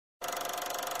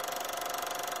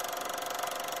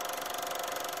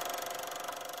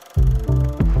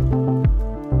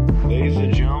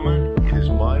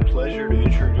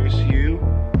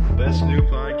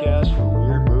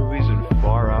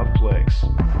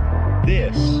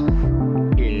This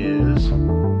is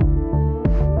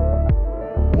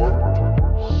What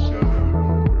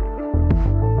Celluloid.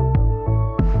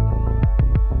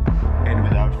 And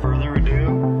without further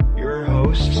ado, your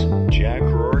hosts, Jack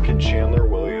Rourke and Chandler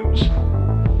Williams.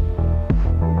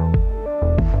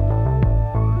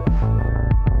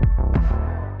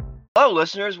 Hello,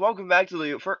 listeners. Welcome back to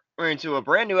a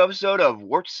brand new episode of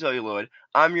Warped Celluloid.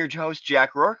 I'm your host,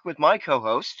 Jack Rourke, with my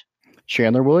co-host.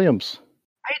 Chandler Williams.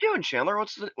 How you doing, Chandler?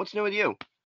 What's new with you?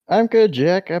 I'm good,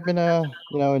 Jack. I've been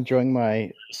enjoying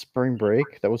my spring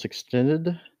break that was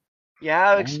extended.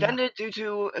 Yeah, extended due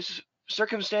to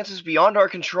circumstances beyond our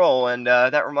control, and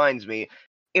that reminds me,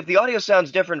 if the audio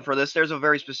sounds different for this, there's a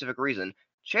very specific reason.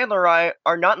 Chandler and I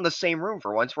are not in the same room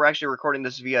for once. We're actually recording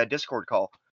this via Discord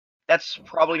call. That's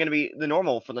probably going to be the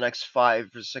normal for the next 5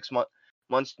 or 6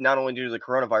 months, not only due to the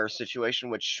coronavirus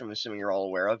situation, which I'm assuming you're all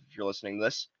aware of if you're listening to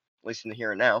this, at least in the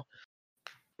here and now.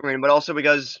 But also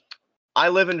because I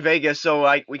live in Vegas, so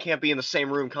we can't be in the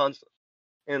same room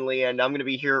constantly, and I'm going to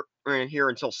be here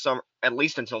until summer, at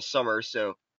least until summer.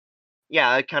 So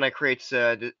yeah, it kind of creates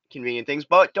convenient things,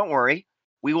 but don't worry,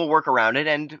 we will work around it.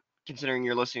 And considering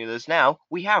you're listening to this now,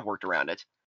 we have worked around it.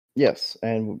 Yes,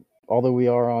 and although we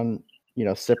are on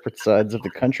separate sides of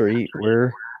the country,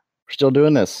 we're still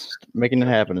doing this, making it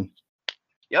happen.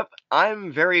 Yep,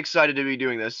 I'm very excited to be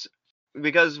doing this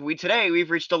because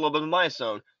we've reached a little bit of a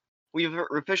milestone. We've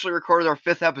officially recorded our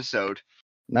 5th episode.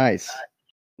 Nice.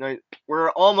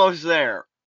 We're almost there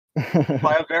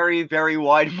by a very, very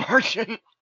wide margin.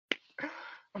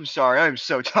 I'm sorry, I'm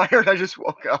so tired. I just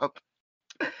woke up.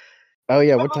 Oh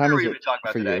yeah, what time is it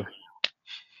for today?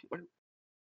 you?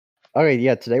 Okay,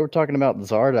 yeah, today we're talking about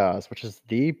Zardoz, which is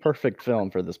the perfect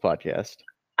film for this podcast.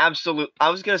 Absolutely. I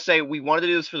was gonna say we wanted to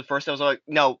do this for the first time. I was like,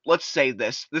 no, let's save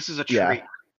this. This is a treat. Yeah.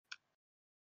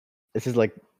 This is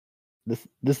like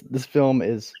this film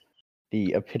is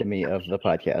the epitome of the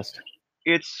podcast.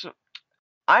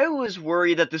 I was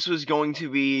worried that this was going to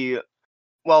be,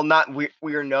 well, not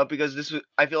weird enough, because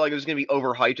I feel like it was going to be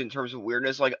overhyped in terms of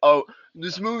weirdness. Like, oh,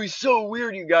 this movie's so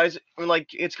weird, you guys. And like,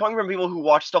 it's coming from people who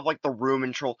watch stuff like The Room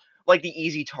and Troll, like the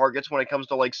easy targets when it comes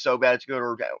to like So Bad It's Good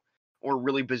or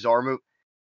really bizarre movies.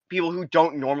 People who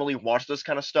don't normally watch this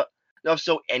kind of stuff,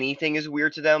 so anything is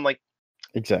weird to them. Like,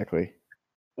 exactly.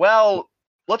 Well,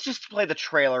 let's just play the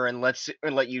trailer and let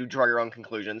you draw your own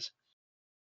conclusions.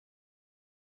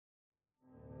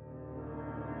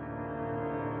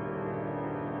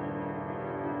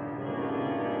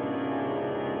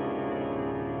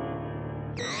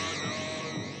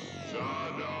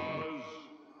 Zardoz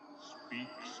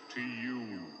speaks to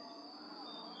you,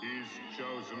 his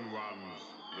chosen ones.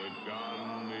 The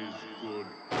gun is good.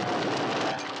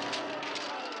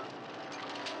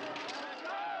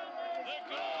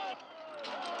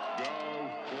 Go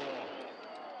forth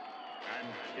and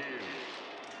kill.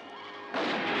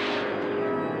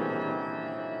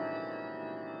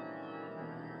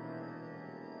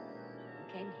 Who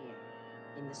came here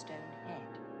in the stone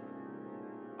head?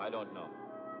 I don't know.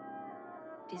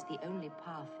 It is the only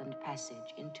path and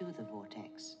passage into the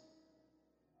vortex.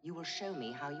 You will show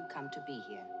me how you come to be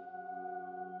here.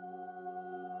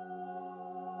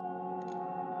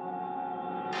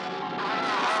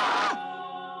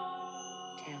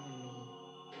 Tell me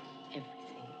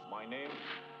everything. My name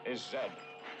is Zed.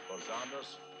 For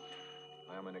Zardoz,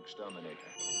 I am an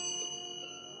exterminator.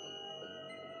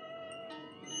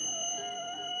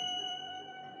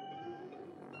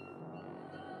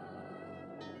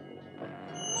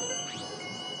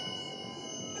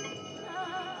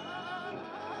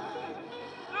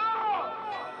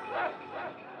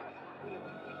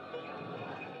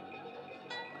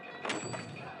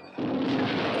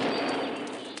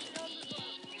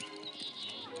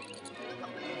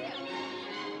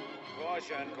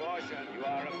 Caution, you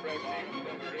are approaching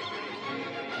the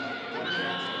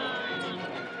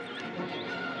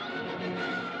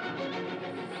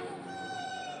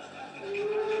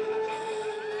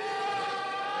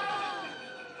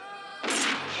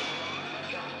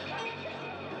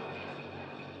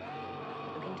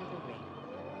Look into the ring.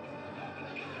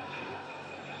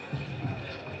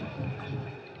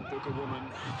 Took a woman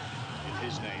in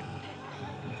his name.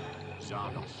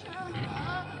 Zardoz.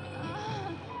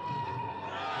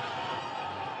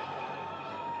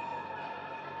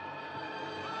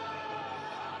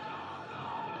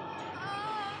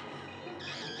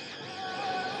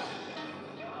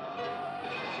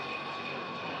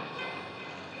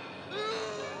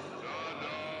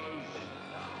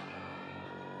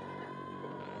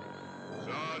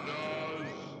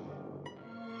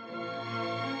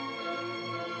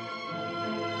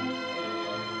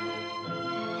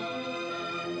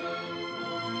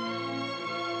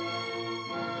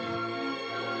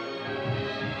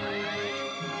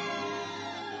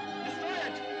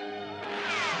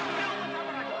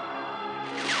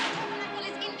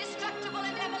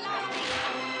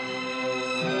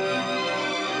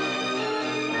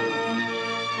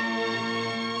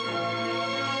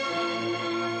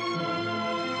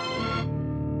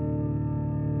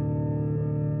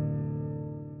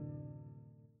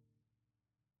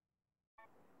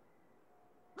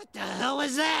 What the hell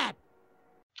was that?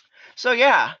 So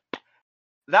yeah,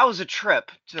 that was a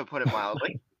trip, to put it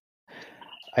mildly.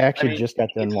 I actually mean, just got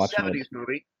done It's a watching 70s it.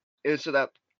 movie. So that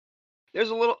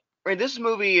there's a little. This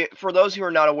movie, for those who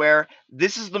are not aware,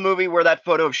 this is the movie where that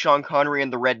photo of Sean Connery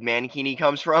and the red mankini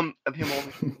comes from. Of him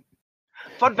holding.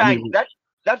 Fun And fact: he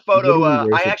that photo,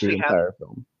 literally wears I it actually the have. entire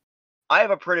film. I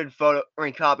have a printed photo or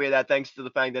copy of that, thanks to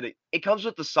the fact that it comes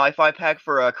with the sci-fi pack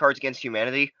for Cards Against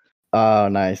Humanity. Oh,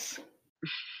 nice.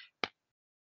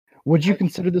 Would you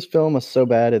consider this film a so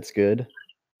bad it's good?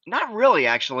 Not really,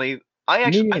 actually. I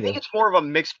Me think neither. it's more of a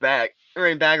mixed bag,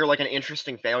 or like an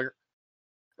interesting failure.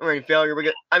 Failure.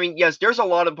 Because yes, there's a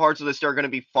lot of parts of this that are going to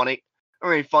be funny.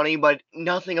 Funny, but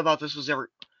nothing about this was ever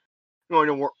going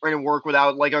to work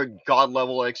without like a god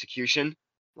level execution.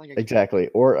 Exactly.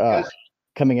 Or Because-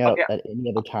 coming out yeah. at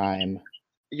any other time.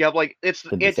 Yeah, like In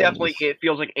the it definitely 70s. it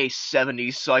feels like a 70s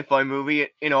sci-fi movie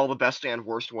in all the best and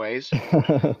worst ways.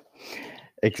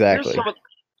 Exactly.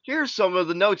 Here's some of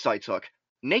the notes I took.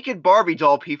 Naked Barbie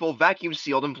doll people vacuum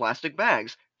sealed in plastic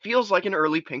bags. Feels like an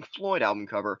early Pink Floyd album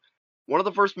cover. One of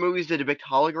the first movies to depict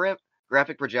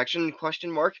graphic projection, ?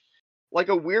 Like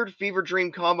a weird fever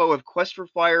dream combo of Quest for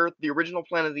Fire, the original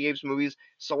Planet of the Apes movies,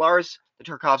 Solaris, the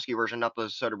Tarkovsky version, not the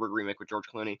Soderbergh remake with George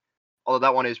Clooney. Although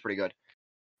that one is pretty good.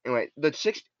 Anyway,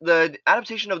 the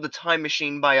adaptation of The Time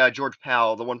Machine by George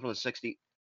Powell, the one from the 60s,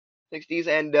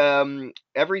 and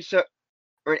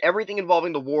everything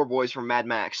involving the War Boys from Mad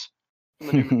Max.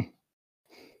 I'm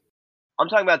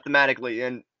talking about thematically,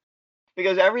 and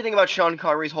because everything about Sean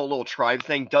Connery's whole little tribe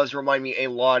thing does remind me a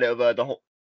lot of the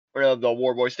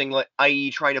War Boys thing, like,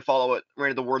 i.e., trying to follow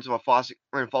the words of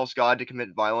a false god to commit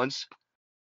violence.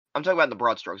 I'm talking about the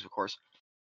broad strokes, of course.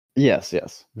 Yes.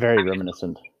 Very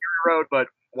reminiscent. Road, but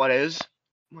what is?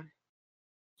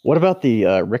 What about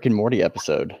the Rick and Morty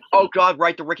episode? Oh god,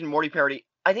 right, the Rick and Morty parody.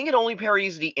 I think it only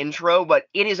parodies the intro, but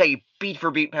it is a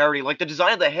beat-for-beat parody. Like, the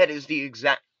design of the head is the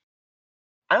exact...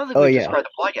 I don't think we've described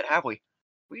the plot yet, have we?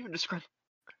 We even described...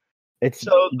 It's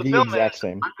So, the film exact is...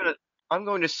 same. I'm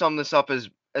going to sum this up as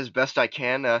best I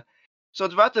can. So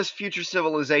it's about this future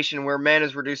civilization where man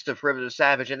is reduced to primitive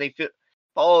savage, and they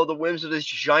follow the whims of this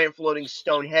giant floating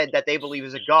stone head that they believe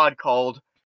is a god called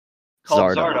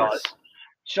Zardoz.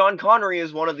 Sean Connery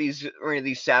is one of these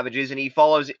savages, and he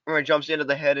jumps into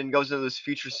the head and goes into this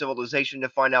future civilization to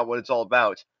find out what it's all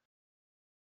about.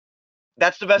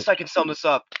 That's the best I can sum this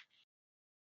up.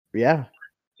 Yeah.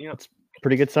 It's a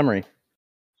pretty good summary.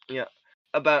 Yeah.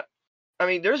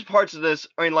 There's parts of this,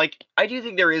 I do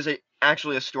think there is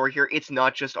actually a story here. It's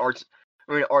not just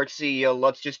artsy,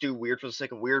 let's just do weird for the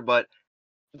sake of weird, but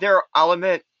I'll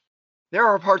admit, there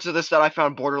are parts of this that I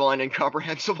found borderline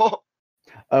incomprehensible.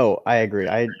 Oh, I agree.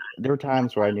 There were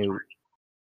times where I knew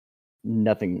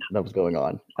nothing that was going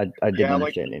on. I didn't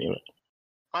understand any of it.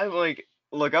 I'm like,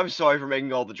 look, I'm sorry for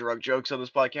making all the drug jokes on this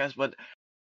podcast, but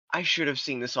I should have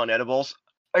seen this on edibles.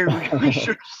 I really should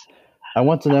have. I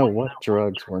want to know what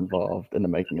drugs were involved in the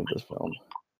making of this film.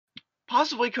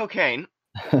 Possibly cocaine.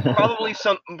 Probably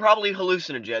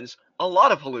hallucinogens. A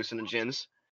lot of hallucinogens.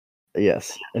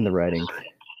 Yes, in the writing.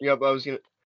 Yep,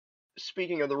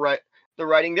 speaking of the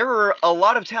writing, there were a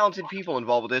lot of talented people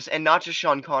involved with this, and not just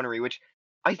Sean Connery, which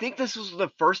I think this was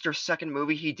the first or second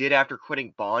movie he did after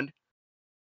quitting Bond.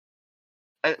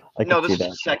 No, this was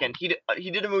the second. He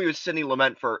did a movie with Sidney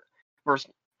Lumet first.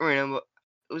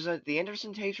 Was that the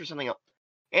Anderson Tapes or something else?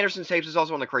 Anderson Tapes is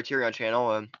also on the Criterion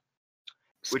channel.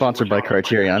 Sponsored by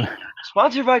Criterion.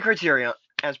 Sponsored by Criterion,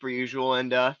 as per usual. And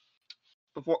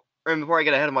before I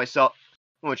get ahead of myself,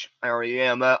 which I already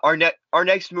am, our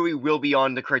next movie will be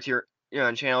on the Criterion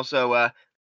channel, so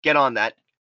get on that.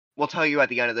 We'll tell you at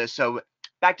the end of this. So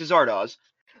back to Zardoz.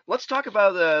 Let's talk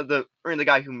about the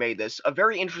guy who made this. A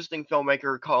very interesting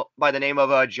filmmaker by the name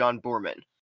of John Boorman.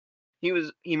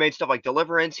 He made stuff like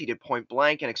Deliverance. He did Point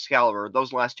Blank and Excalibur.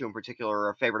 Those last two in particular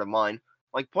are a favorite of mine.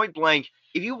 Like Point Blank,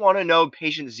 if you want to know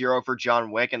Patient Zero for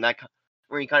John Wick and that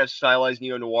where he kind of stylized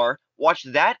neo-noir, watch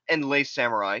that and Les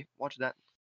Samurai. Watch that,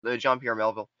 the John Pierre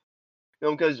Melville.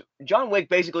 Because John Wick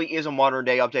basically is a modern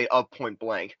day update of Point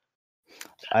Blank.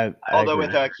 Although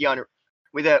agree.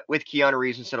 with Keanu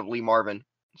Reeves instead of Lee Marvin.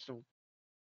 So,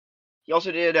 he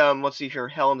also did let's see here,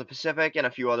 Hell in the Pacific and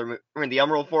a few other the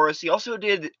Emerald Forest. He also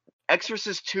did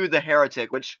Exorcist II: The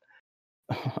Heretic, which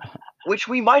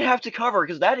we might have to cover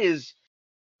because that is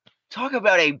talk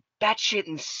about a batshit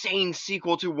insane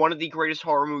sequel to one of the greatest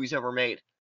horror movies ever made.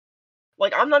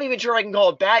 Like, I'm not even sure I can call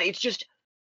it bad. It's just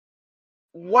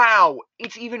wow.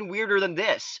 It's even weirder than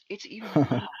this. It's even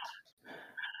weirder.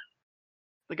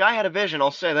 The guy had a vision,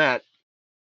 I'll say that.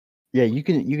 Yeah, you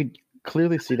could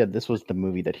clearly see that this was the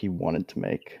movie that he wanted to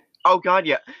make. Oh god,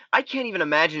 yeah. I can't even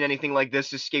imagine anything like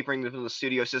this escaping from the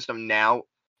studio system now.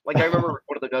 Like I remember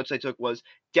one of the notes I took was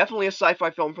definitely a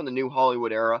sci-fi film from the new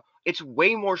Hollywood era. It's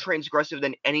way more transgressive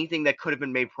than anything that could have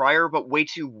been made prior, but way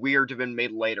too weird to have been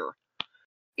made later.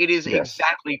 It is Yes.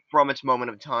 exactly from its moment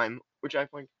of time, which I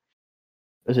find.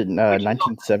 Was it Which is not,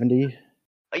 1970?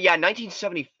 yeah,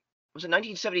 1970. Was it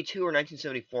 1972 or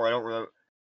 1974? I don't remember.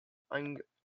 I'm.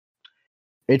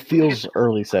 It We could just. feels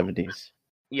early 70s.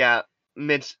 Yeah,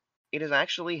 mid. It is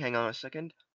actually. Hang on a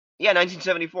second. Yeah,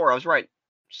 1974. I was right.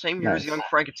 Same year as Nice. Young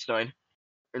Frankenstein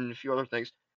and a few other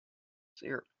things. So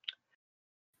here.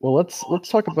 Well, let's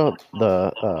talk about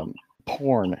the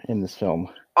porn in this film.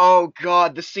 Oh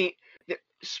god, the scene.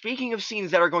 Speaking of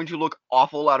scenes that are going to look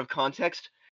awful out of context,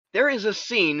 there is a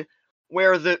scene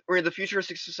where the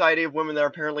futuristic society of women that are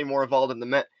apparently more evolved than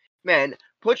the men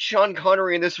put Sean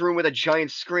Connery in this room with a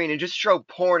giant screen and just show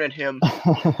porn at him,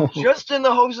 just in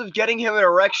the hopes of getting him an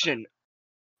erection.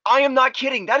 I am not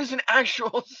kidding. That is an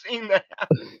actual scene that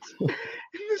happens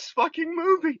in this fucking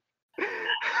movie.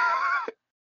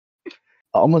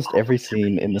 Almost every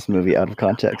scene in this movie, out of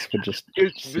context, would just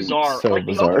It's seem bizarre. so Like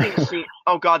the bizarre. opening scene.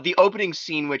 Oh god, the opening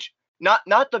scene, which not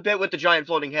the bit with the giant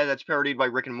floating head that's parodied by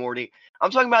Rick and Morty.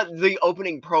 I'm talking about the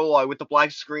opening prologue with the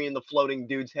black screen and the floating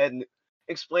dude's head and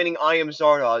explaining I am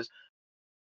Zardoz.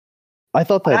 I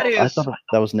thought That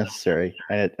that was necessary,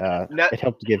 and Ne- it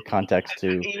helped to give context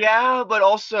to yeah, but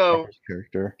also Pepper's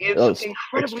character. it's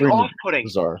incredibly extremely off-putting.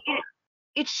 bizarre.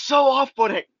 It's so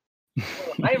off-putting.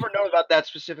 I never know about that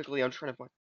specifically. I'm trying to find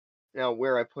now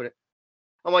where I put it.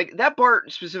 I'm like, that part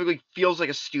specifically feels like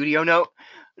a studio note.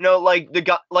 No, like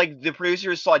the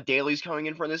producers saw dailies coming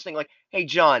in for this thing, like, hey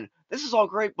John, this is all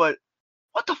great, but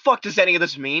what the fuck does any of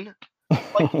this mean?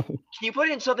 Like, can you put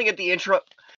in something at the intro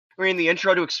or in the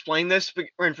intro to explain this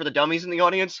or for the dummies in the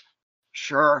audience?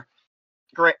 Sure.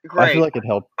 Great. I feel like it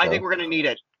helped. I think we're gonna need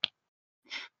it.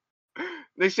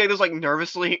 They say this like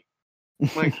nervously,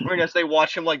 like or as they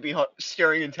watch him like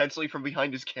staring intensely from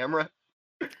behind his camera.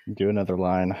 Do another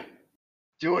line.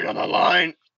 Do another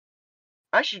line.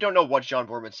 I actually don't know what John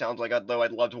Boorman sounds like, though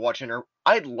I'd love to watch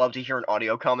I'd love to hear an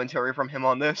audio commentary from him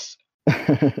on this.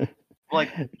 Like,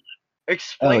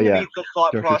 explain to me the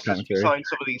thought Director's process commentary. behind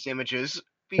some of these images.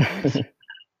 Because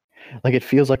Like it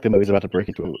feels like the movie's about to break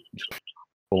into a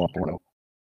full-on porno.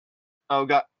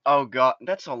 oh god,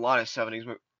 that's a lot of 70s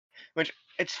movie. Which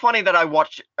it's funny that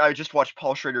I just watched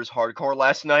Paul Schrader's Hardcore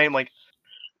last night. I'm like,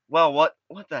 well, what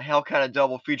the hell kind of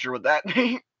double feature would that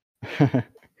be?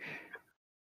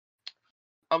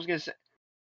 I was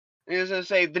gonna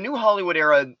say the new Hollywood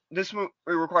era. This movie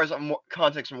requires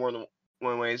context in more than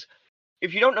one ways.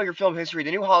 If you don't know your film history,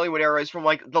 the new Hollywood era is from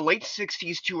like the late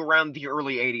 '60s to around the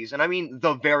early '80s, and I mean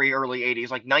the very early '80s,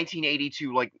 like 1980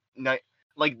 to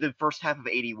like the first half of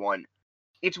 '81.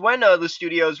 It's when the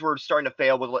studios were starting to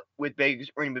fail with big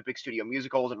studio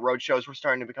musicals, and road shows were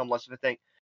starting to become less of a thing.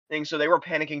 So they were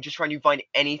panicking, just trying to find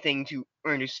anything to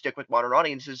stick with modern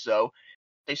audiences. So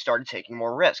they started taking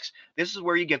more risks. This is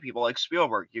where you get people like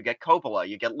Spielberg, you get Coppola,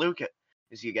 you get Lucas,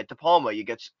 you get De Palma, you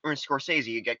get Scorsese,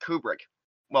 you get Kubrick.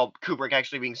 Well, Kubrick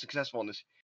actually being successful in this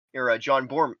era. John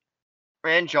Boorman,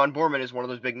 and John Boorman is one of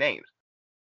those big names.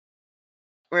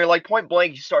 Where like Point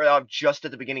Blank, he started out just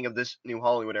at the beginning of this new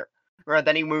Hollywood era. Right,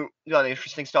 then he moved on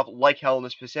interesting stuff like Hell in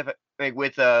the Pacific, like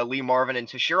with Lee Marvin and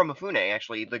Toshiro Mifune,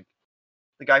 actually the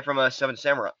guy from Seven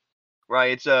Samurai.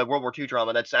 Right, it's a World War II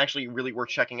drama that's actually really worth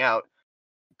checking out.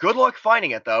 Good luck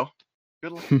finding it though.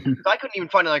 Good luck. I couldn't even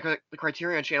find it like the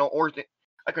Criterion Channel, or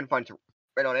I couldn't find it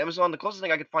right on Amazon. The closest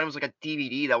thing I could find was like a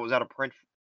DVD that was out of print.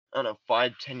 I don't know,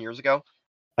 5-10 years ago.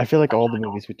 I feel like all the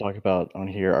movies we talk about on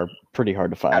here are pretty hard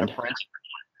to find. Out of print.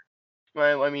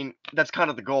 Well, I mean, that's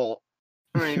kind of the goal.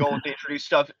 We're gonna go with the introduce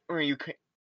stuff. You can.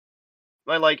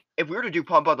 Like, if we were to do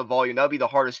Pump Up the Volume, that would be the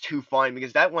hardest to find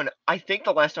because that one, I think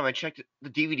the last time I checked, the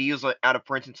DVD was like out of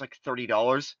print. It's like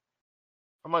 $30.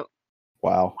 I'm like,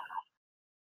 wow.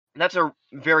 That's a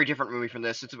very different movie from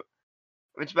this. It's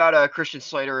about Christian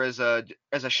Slater as a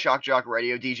shock jock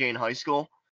radio DJ in high school.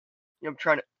 You know,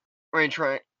 trying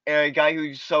a guy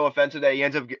who's so offensive that he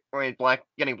ends up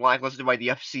getting blacklisted by the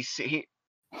FCC.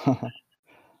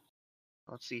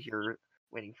 Let's see here.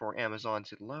 Waiting for Amazon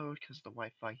to load because the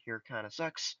Wi-Fi here kind of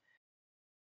sucks.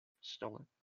 Stolen.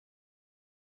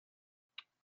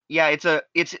 Yeah, the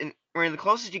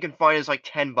closest you can find is like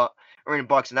 $10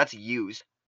 bucks, and that's used.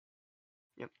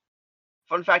 Yep.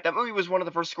 Fun fact: that movie was one of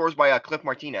the first scores by Cliff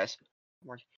Martinez,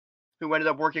 who ended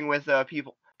up working with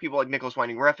people like Nicholas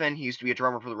Winding Refn. He used to be a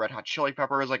drummer for the Red Hot Chili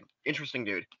Peppers. Like, interesting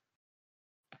dude.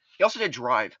 He also did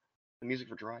Drive, the music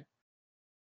for Drive.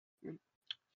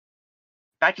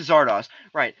 Back to Zardoz.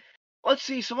 Right. let's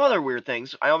see some other weird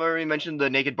things. I already mentioned the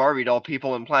naked Barbie doll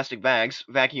people in plastic bags,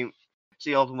 vacuum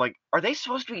sealed. I'm like, are they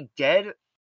supposed to be dead?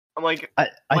 I'm like,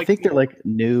 I think they're like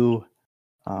new,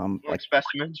 like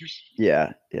specimens.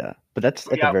 yeah. But that's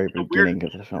at the Yeah, very the weird- beginning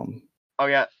of the film. Oh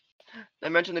yeah, I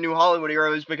mentioned the new Hollywood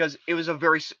era is because it was a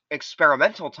very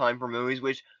experimental time for movies.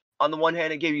 Which, on the one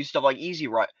hand, it gave you stuff like Easy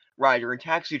Rider and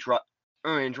Taxi Driver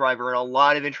and a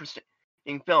lot of interesting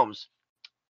films.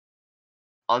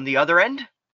 On the other end,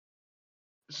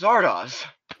 Zardoz.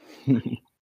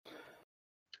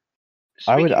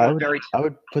 I would Very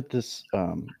put this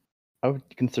I would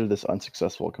consider this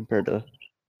unsuccessful compared to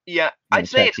yeah, I'd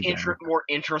say it's Taxi Driver. more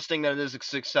interesting than it is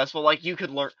successful. Like you could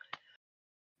learn.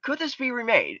 Could this be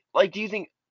remade? Like, do you think?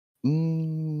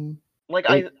 Like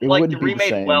It like wouldn't the be the remade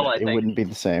same. well? I It think. wouldn't be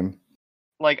the same.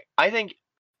 Like I think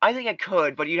it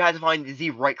could, but you'd have to find the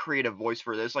right creative voice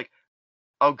for this. Like,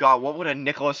 oh god, what would a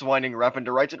Nicholas Winding Refn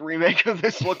directed remake of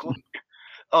this look like?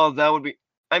 Oh, that would be.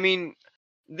 I mean,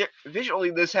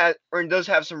 visually, this does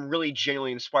have some really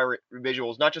genuinely inspiring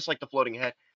visuals. Not just like the floating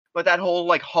head, but that whole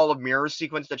like Hall of Mirrors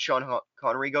sequence that Sean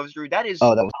Connery goes through. That is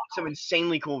Oh, that was some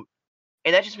insanely cool.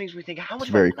 And that just makes me think, how much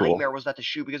of very a cool. nightmare was that to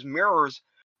shoot? Because mirrors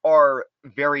are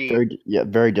very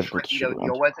very difficult to tricky shoot to deal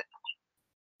around. with.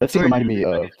 That scene reminded me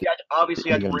of Obviously,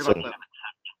 you had to worry about Inception.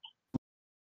 the.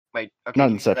 Wait, okay. Not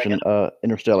Inception,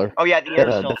 Interstellar. Oh yeah, the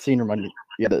Interstellar. That scene reminded me.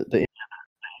 Yeah, the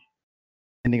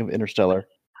ending of Interstellar.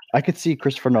 I could see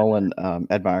Christopher Nolan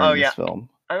admiring this film.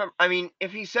 I mean,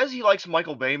 if he says he likes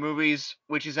Michael Bay movies,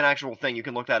 which is an actual thing, you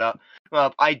can look that up.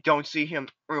 I don't see him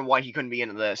why he couldn't be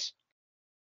into this.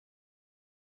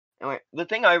 Anyway, the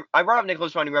thing I brought up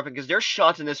Nicholas Winding Refn because there's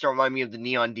shots in this that remind me of the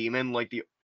Neon Demon, like the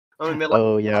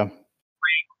Yeah.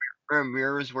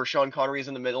 mirrors where Sean Connery is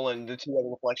in the middle and the two other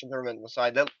reflections are on the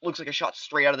side. That looks like a shot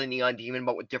straight out of the Neon Demon,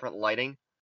 but with different lighting.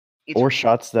 Or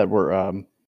shots that were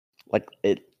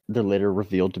they're later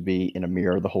revealed to be in a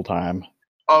mirror the whole time.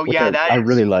 Oh yeah, that I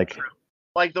really like.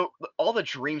 Like all the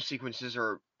dream sequences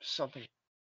are something.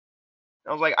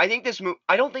 I was like, I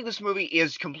don't think this movie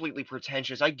is completely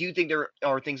pretentious. I do think there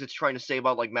are things it's trying to say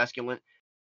about like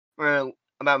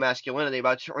about masculinity,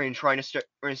 about trying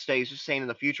to stay sane in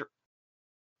the future,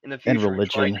 And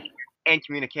religion. and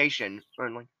communication.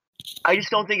 I just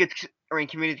don't think it's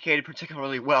communicated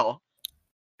particularly well.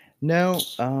 No,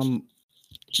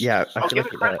 yeah, I feel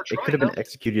like it could have been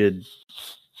executed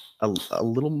a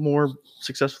little more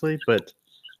successfully, but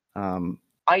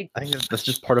I think that's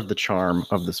just part of the charm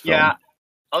of this film. Yeah,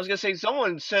 I was gonna say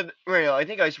someone said. I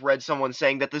think I read someone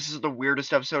saying that this is the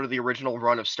weirdest episode of the original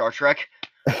run of Star Trek.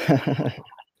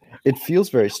 It feels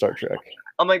very Star Trek.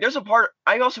 I'm like, there's a part.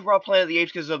 I also brought Planet of the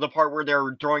Apes because of the part where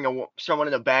they're throwing someone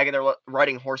in a bag and they're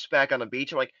riding horseback on the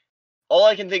beach. I'm like, all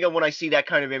I can think of when I see that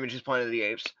kind of image is Planet of the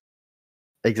Apes.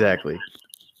 Exactly.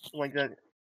 Like that.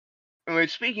 Anyway,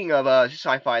 speaking of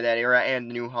sci-fi that era and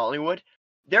New Hollywood,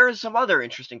 there is some other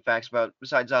interesting facts about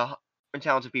besides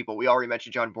talented people. We already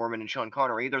mentioned John Boorman and Sean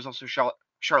Connery. There's also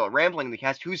Charlotte Rampling in the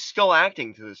cast, who's still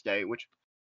acting to this day. Which,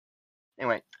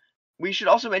 anyway, we should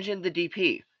also mention the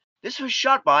DP. This was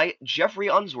shot by Jeffrey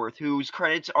Unsworth, whose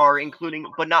credits are including,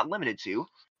 but not limited to,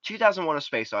 2001: A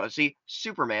Space Odyssey,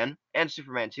 Superman, and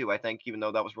Superman 2, I think, even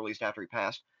though that was released after he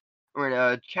passed. We're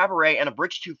in Cabaret and A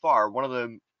Bridge Too Far, one of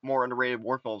the more underrated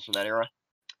war films from that era.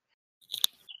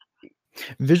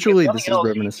 Visually, this is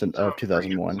reminiscent of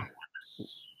 2001.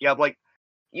 Yeah, like,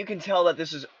 you can tell that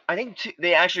this is... I think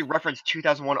they actually referenced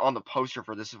 2001 on the poster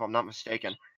for this, if I'm not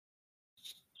mistaken.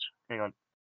 Hang on.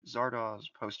 Zardoz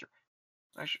poster.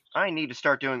 I need to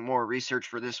start doing more research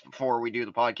for this before we do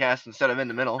the podcast instead of in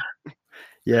the middle.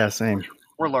 Yeah, same.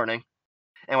 We're learning.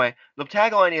 Anyway, the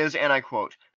tagline is, and I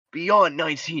quote, "Beyond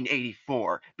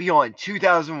 1984, beyond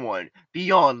 2001,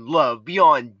 beyond love,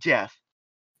 beyond death."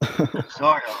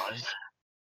 Zardoz.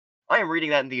 I am reading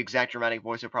that in the exact dramatic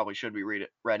voice it probably should be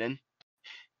read in.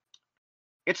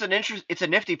 It's a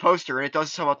nifty poster, and it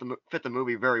does somewhat fit the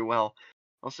movie very well.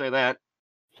 I'll say that.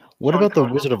 What about the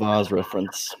Wizard of Oz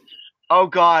reference? Oh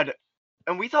god.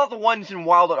 And we thought the ones in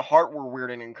Wild at Heart were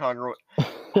weird and incongruent.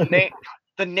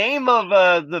 The name of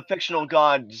the fictional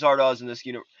god Zardoz in this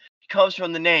universe comes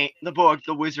from the book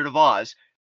The Wizard of Oz.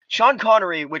 Sean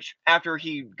Connery, which after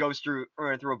he goes through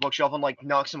a bookshelf and like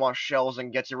knocks him off shelves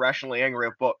and gets irrationally angry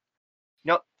at book.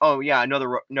 No, oh yeah,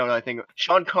 another thing.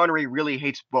 Sean Connery really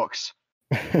hates books.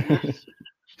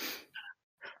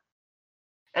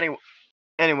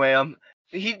 Anyway,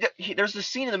 there's this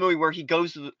scene in the movie where he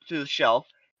goes to the shelf,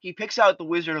 he picks out the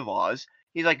Wizard of Oz.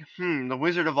 He's like, the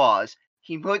Wizard of Oz.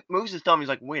 He moves his thumb. He's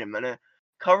like, wait a minute.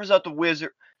 Covers out the Wiz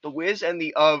and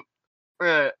the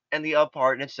up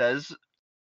part, and it says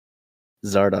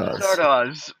Zardoz.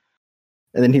 Zardoz.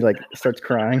 And then he like starts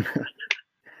crying.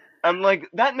 I'm like,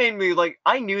 that made me like,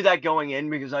 I knew that going in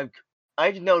because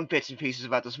I've known bits and pieces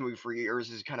about this movie for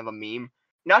years as kind of a meme.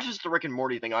 Not just the Rick and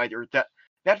Morty thing either.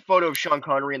 That photo of Sean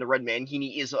Connery and the Red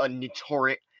Mankini is a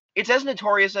notorious. It's as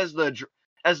notorious as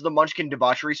the Munchkin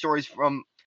debauchery stories from,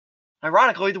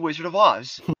 ironically, The Wizard of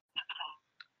Oz.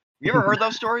 You ever heard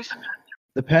those stories?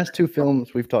 The past 2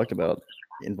 films we've talked about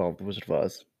involve The Wizard of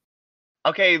Oz.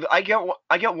 Okay, I get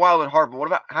Wild at Heart, but what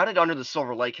about how did Under the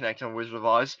Silver Lake connect on Wizard of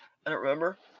Oz? I don't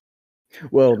remember.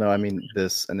 Well, no, I mean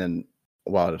this and then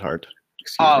Wild at Heart.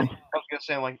 Excuse me. I was gonna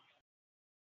say like.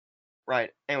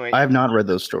 Right. Anyway. I have not read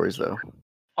those stories though.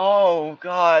 Oh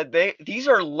God, these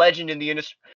are legend in the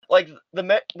industry. Like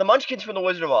the Munchkins from The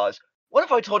Wizard of Oz. What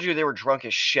if I told you they were drunk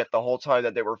as shit the whole time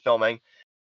that they were filming?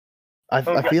 I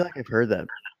feel like I've heard that.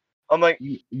 I'm like,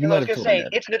 you I was gonna say,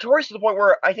 it's notorious to the point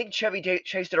where I think Chevy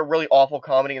Chase did a really awful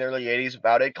comedy in the early '80s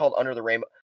about it called Under the Rainbow,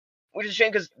 which is a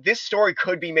shame because this story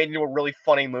could be made into a really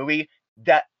funny movie.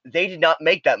 That they did not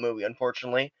make that movie,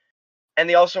 unfortunately, and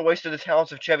they also wasted the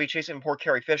talents of Chevy Chase and poor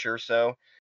Carrie Fisher. So,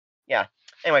 yeah.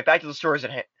 Anyway, back to the stories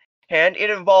at hand. It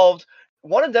involved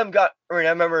one of them I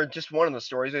remember just one of the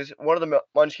stories is one of the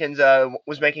Munchkins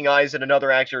was making eyes at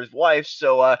another actor's wife,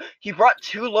 so he brought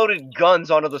 2 loaded guns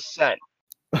onto the set.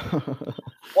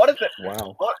 What if it?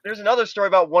 Wow. There's another story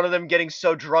about one of them getting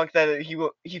so drunk that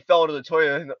he fell into the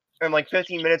toilet, and like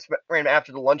 15 minutes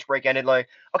after the lunch break ended, like,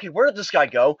 okay, where did this guy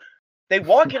go? They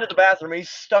walk into the bathroom, he's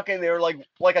stuck in there like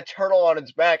a turtle on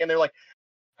its back, and they're like,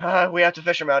 we have to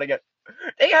fish him out again.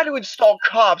 They had to install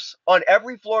cops on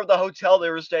every floor of the hotel they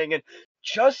were staying in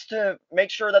just to make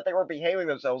sure that they were behaving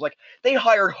themselves. Like, they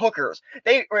hired hookers.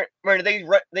 They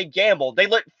gambled. They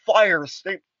lit fires.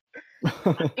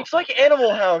 It's like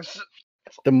Animal House.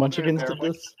 The Munchkins did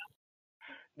this?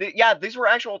 Yeah, these were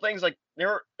actual things. Like,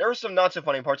 there were some not so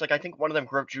funny parts. Like, I think one of them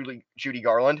grew up Judy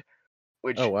Garland.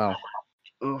 Which, oh, wow.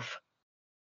 Oof.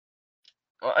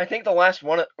 Well, I think the last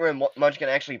one where Munchkin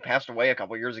actually passed away a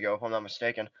couple years ago, if I'm not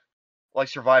mistaken. Like,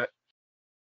 survive it.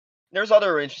 There's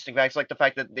other interesting facts, like the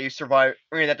fact that they survived.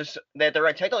 That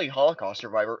they're technically Holocaust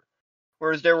survivor,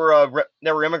 whereas there were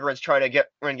immigrants trying to get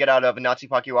out of Nazi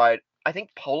occupied. I think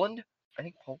Poland. I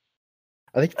think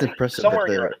it's impressive that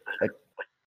they're like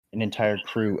an entire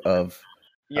crew of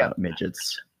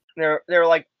midgets. They're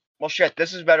like, well, shit.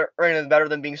 This is better. Better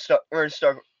than being stuck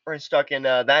in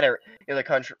that area in the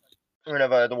country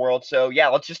of the world. So yeah,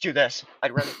 let's just do this.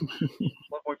 I'd rather.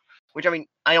 Which, I mean,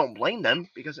 I don't blame them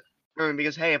because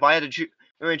hey, if I had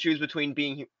to choose between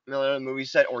being on a movie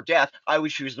set or death, I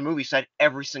would choose the movie set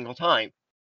every single time,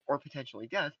 or potentially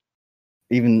death.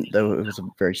 Even though it was a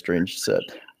very strange set.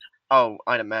 Oh,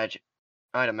 I'd imagine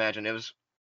it was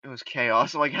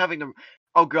chaos. Like having to.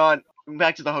 Oh God,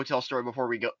 back to the hotel story before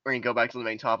we go back to the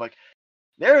main topic.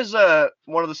 There's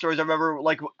one of the stories I remember.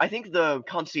 Like I think the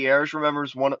concierge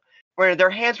remembers one where their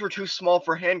hands were too small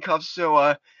for handcuffs,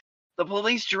 so the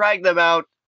police dragged them out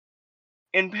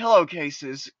in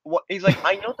pillowcases. He's like,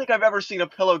 I don't think I've ever seen a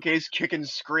pillowcase kick and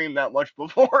scream that much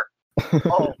before.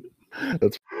 Oh.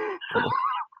 That's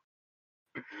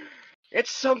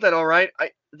It's something, all right.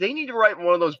 They need to write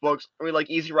one of those books, like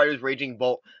Easy Riders, Raging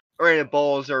Bull, or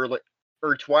Bulls, or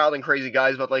Wild and Crazy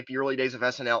Guys about like the early days of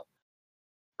SNL,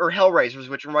 or Hellraisers,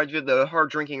 which reminds me of the hard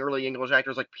drinking early English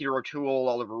actors like Peter O'Toole,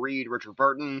 Oliver Reed, Richard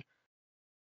Burton.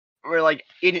 Where like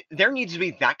there needs to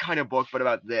be that kind of book, but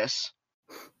about this,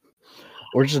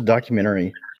 or just a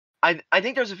documentary. I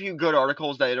think there's a few good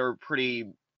articles that are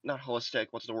pretty not holistic.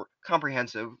 What's the word?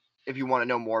 Comprehensive. If you want to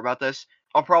know more about this,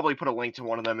 I'll probably put a link to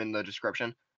one of them in the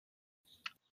description.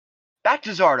 Back to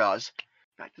Zardoz.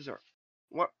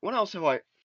 What else have I?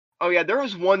 Oh yeah, there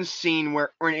was one scene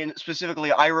where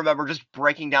specifically I remember just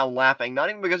breaking down laughing. Not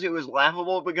even because it was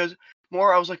laughable, because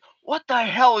more I was like, what the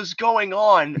hell is going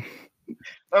on?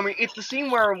 I mean, it's the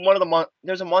scene where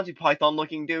there's a Monty Python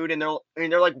looking dude, and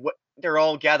they're like they're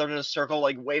all gathered in a circle,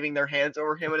 like waving their hands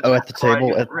over him. And at the table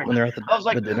when they're at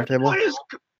the dinner table. What is?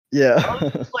 Yeah.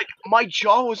 Like my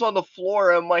jaw was on the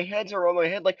floor and my hands are on my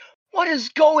head. Like, what is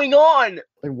going on?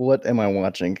 Like, what am I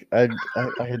watching? I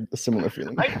had a similar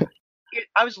feeling.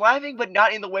 I was laughing, but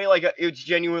not in the way like it's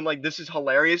genuine. Like this is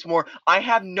hilarious. More, I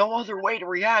have no other way to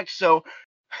react. So.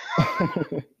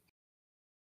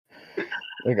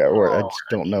 I just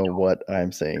don't know what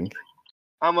I'm saying.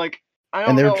 I'm like, I don't know.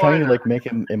 And they're trying to like make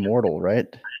him immortal, right?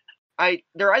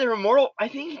 They're either immortal. I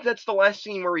think that's the last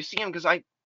scene where we see him because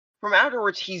from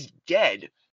afterwards he's dead,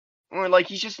 or like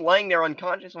he's just laying there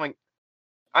unconscious. I'm like,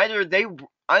 either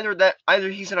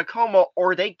he's in a coma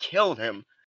or they killed him.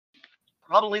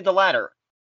 Probably the latter.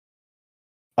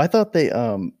 I thought they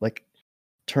like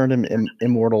turned him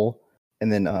immortal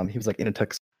and then he was like in a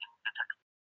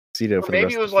tuxedo for the maybe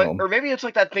rest it was of the like, film. or maybe it's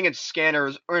like that thing in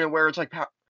Scanners, or where it's like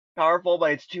powerful,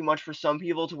 but it's too much for some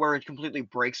people to where it completely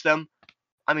breaks them.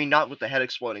 I mean, not with the head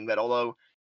exploding, but although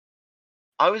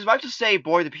I was about to say,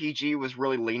 boy, the PG was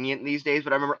really lenient these days,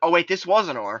 but I remember, oh wait, this was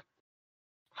an R.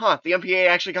 Huh, the MPA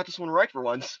actually got this one right for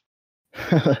once.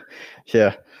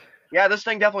 Yeah. Yeah, this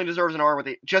thing definitely deserves an R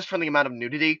just from the amount of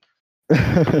nudity.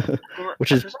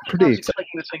 Which is pretty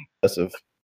excessive.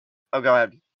 Oh, go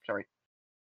ahead. Sorry.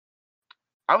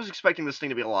 I was expecting this thing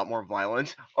to be a lot more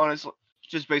violent, honestly,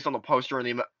 just based on the poster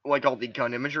and all the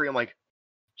gun imagery. I'm like,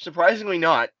 surprisingly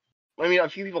not. I mean, a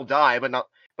few people die, but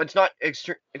it's not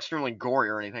extremely gory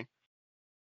or anything.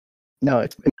 No,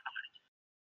 it's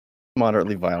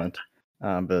moderately violent,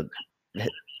 but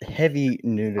heavy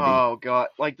nudity. Oh god,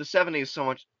 like the 70s so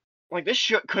much. Like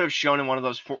this could have shown in one of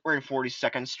those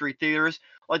 42nd Street theaters,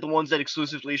 like the ones that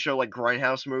exclusively show like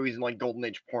grindhouse movies and like golden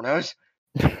age pornos.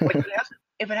 Like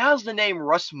if it has the name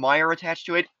Russ Meyer attached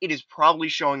to it, it is probably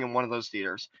showing in one of those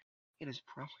theaters. It is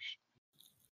probably.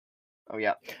 Oh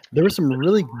yeah. There were some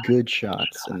really good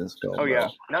shots in this film. Oh yeah,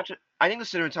 not just. I think the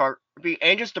cinematography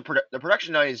and just the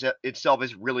production design itself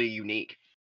is really unique.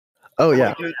 Oh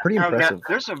yeah, pretty impressive.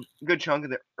 There's a good chunk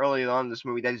of it early on in this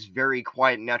movie that is very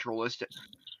quiet and naturalistic.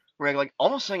 Where like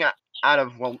almost something out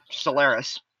of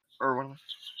Solaris or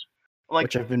like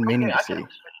which I've been meaning to see.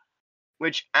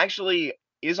 Which actually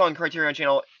is on Criterion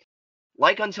Channel,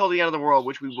 like Until the End of the World,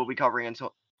 which we will be covering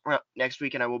next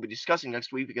week, and I will be discussing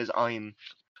next week because I'm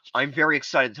very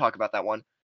excited to talk about that one.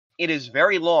 It is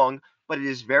very long, but it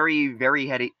is very, very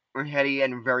heady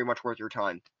and very much worth your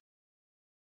time.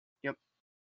 Yep.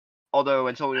 Although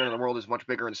Until the End of the World is much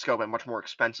bigger in scope and much more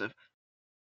expensive.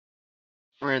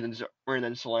 Rather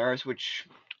than Solaris, which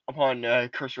upon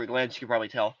cursory glance you can probably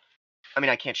tell. I mean,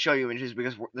 I can't show you images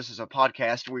because this is a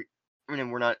podcast.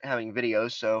 We're not having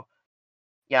videos, so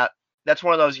yeah, that's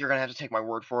one of those you're gonna have to take my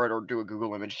word for it or do a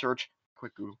Google image search.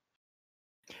 Quick Google.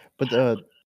 But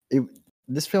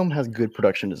this film has good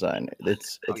production design.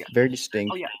 It's very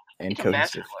distinct and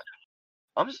cohesive.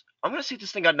 I'm gonna see if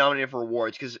this thing got nominated for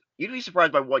awards because you'd be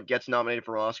surprised by what gets nominated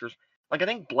for Oscars. Like I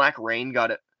think Black Rain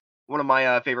got it. One of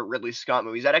my favorite Ridley Scott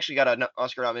movies. That actually got an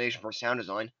Oscar nomination for sound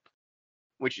design,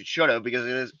 which it should have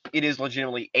because it is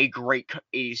legitimately a great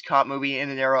 80s cop movie in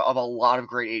an era of a lot of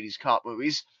great 80s cop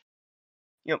movies.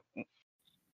 You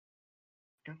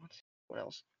know, what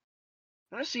else?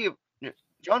 I want to see if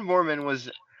John Boorman was.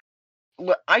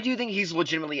 I do think he's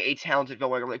legitimately a talented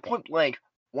filmmaker. Like Point Blank,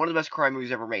 one of the best crime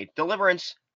movies ever made.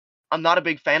 Deliverance, I'm not a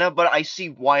big fan of, but I see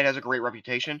why it has a great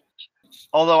reputation.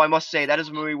 Although I must say that is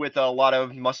a movie with a lot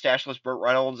of mustacheless Burt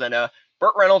Reynolds, and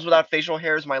Burt Reynolds without facial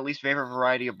hair is my least favorite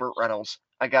variety of Burt Reynolds.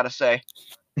 I gotta say.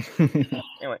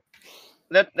 Anyway,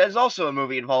 that is also a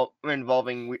movie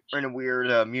involving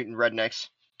weird mutant rednecks.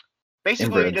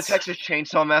 Basically, the Texas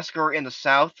Chainsaw Massacre in the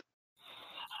South.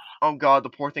 Oh god, the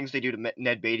poor things they do to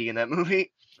Ned Beatty in that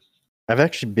movie. I've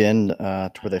actually been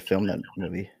to where they filmed that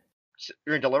movie.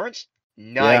 You're in Deliverance?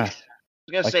 Nice.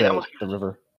 Yeah, I was gonna say the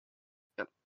river.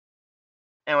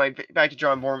 Anyway, back to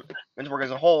John Boorman's work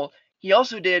as a whole. He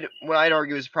also did what I'd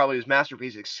argue is probably his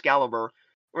masterpiece, Excalibur,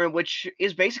 which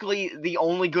is basically the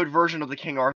only good version of the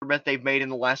King Arthur myth they've made in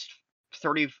the last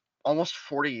 30, almost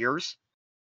 40 years.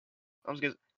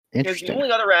 Interesting. The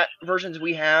only other versions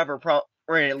we have are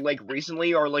like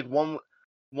recently are like one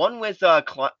with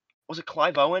was it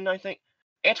Clive Owen, I think?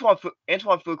 Antoine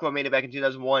Fuqua made it back in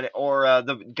 2001, or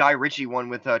the Guy Ritchie one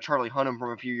with Charlie Hunnam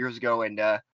from a few years ago, and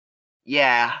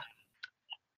yeah.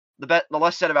 The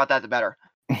less said about that, the better.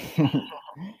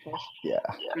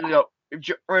 Yeah.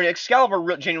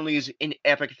 Excalibur genuinely is an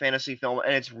epic fantasy film,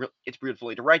 and it's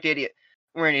beautifully directed.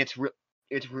 It's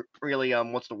really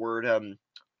what's the word?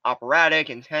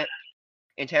 Operatic, intense.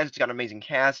 It's got an amazing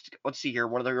cast. Let's see here.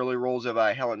 One of the early roles of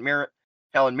Helen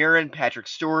Mirren, Patrick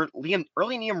Stewart, Liam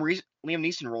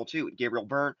Neeson role too. Gabriel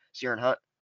Byrne, Ciarán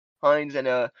Hinds,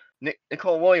 and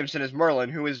Nicole Williamson as Merlin,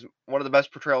 who is one of the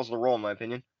best portrayals of the role in my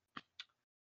opinion.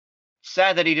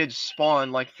 Sad that he did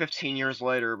Spawn like 15 years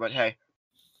later, but hey.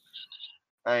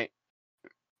 At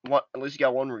least he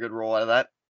got one good role out of that.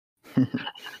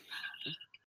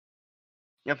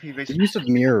 Yep, the use of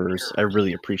mirrors I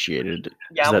really appreciated.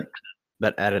 Yeah,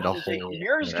 that added a whole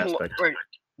aspect.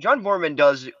 John Boorman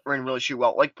does really shoot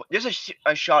well. Like there's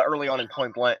a shot early on in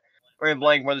Point Blank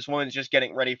where this woman's just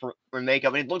getting ready for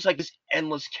makeup, and it looks like this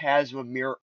endless chasm of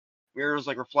mirrors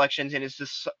like reflections, and it's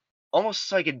this almost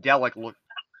psychedelic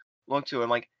look to it. I'm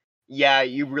like, yeah,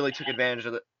 you really took advantage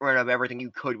of everything you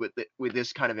could with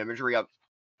this kind of imagery.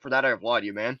 For that, I applaud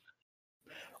you, man.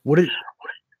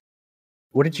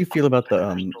 What did you feel about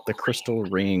the crystal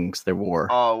rings they wore?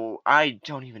 Oh, I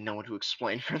don't even know what to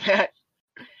explain for that.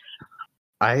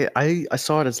 I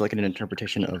saw it as like an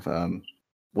interpretation of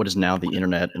what is now the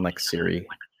internet and like Siri.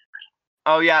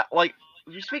 Oh yeah, like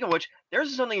speaking of which,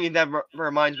 there's something that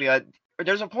reminds me.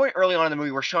 There's a point early on in the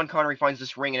movie where Sean Connery finds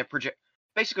this ring and it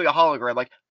basically a hologram. Like,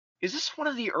 is this one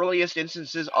of the earliest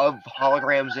instances of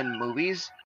holograms in movies?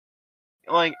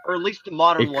 Like, or at least the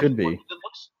modern It could be. It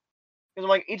looks, because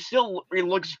like it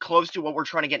looks close to what we're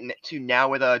trying to get to now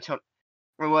with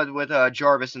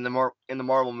Jarvis in the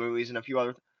Marvel movies and a few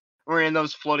other, or in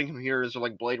those floating computers or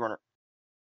like Blade Runner.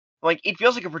 Like, it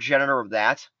feels like a progenitor of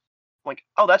that. Like,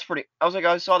 oh, that's pretty. I was like,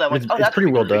 I saw that. Like, oh, that's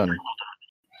pretty well done.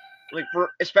 Like,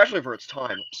 especially for its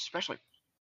time,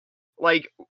 like,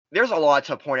 there's a lot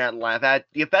to point out and laugh at.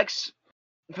 The effects,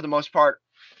 for the most part,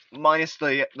 minus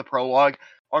the prologue,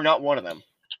 are not one of them.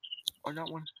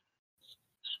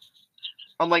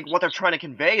 I'm like, what they're trying to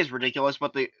convey is ridiculous,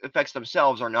 but the effects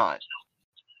themselves are not.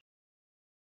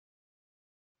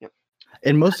 Yep.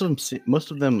 And most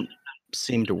of them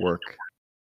seem to work.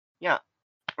 Yeah,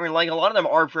 I mean, like, a lot of them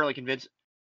are fairly convincing.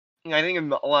 I think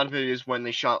a lot of it is when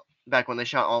they shot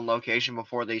on location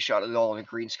before they shot it all on a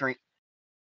green screen.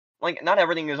 Like, not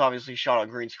everything is obviously shot on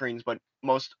green screens, but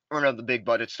most, or no, the big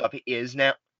budget stuff is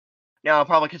now. Now,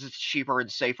 probably because it's cheaper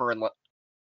and safer and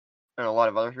a lot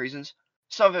of other reasons.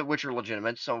 Some of it which are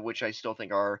legitimate, some of which I still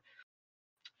think are,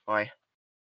 less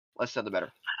said the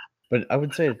better. But I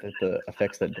would say that the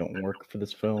effects that don't work for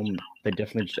this film, they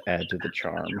definitely just add to the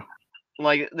charm.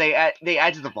 Like, they add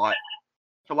to the vibe.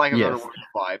 For lack of a better word,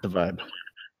 vibe. The vibe.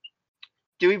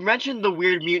 Do we mention the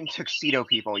weird mutant tuxedo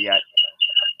people yet?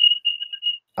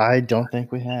 I don't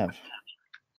think we have.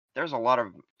 There's a lot of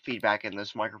feedback in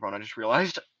this microphone, I just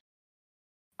realized.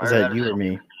 Is that you or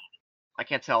me? I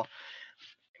can't tell.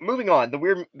 Moving on,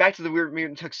 back to the weird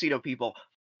mutant tuxedo people.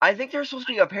 I think they're supposed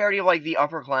to be a parody of like the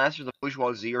upper class or the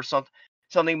bourgeoisie or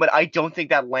something, but I don't think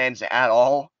that lands at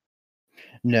all.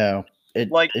 No, it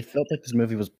felt like this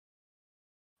movie was.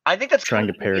 I think that's trying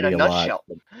to parody a lot.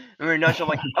 In a nutshell,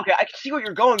 like, okay, I can see what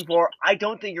you're going for. I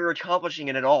don't think you're accomplishing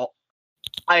it at all.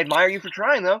 I admire you for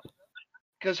trying though,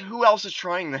 because who else is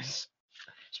trying this,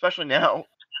 especially now?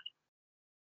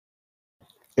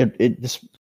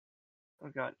 Oh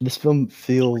God. This film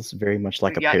feels very much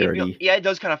like a parody. It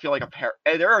does kind of feel like a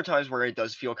parody. There are times where it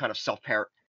does feel kind of self-parody,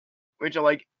 which are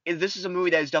like, this is a movie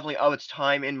that is definitely of its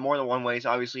time in more than one ways.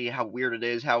 Obviously, how weird it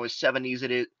is, how 70s it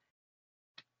is.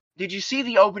 Did you see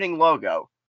the opening logo?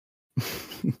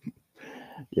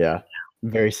 Yeah,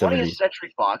 very 70s. 20th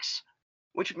Century Fox,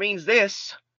 which means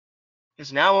this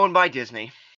is now owned by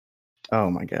Disney. Oh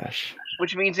my gosh.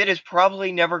 Which means it is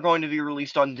probably never going to be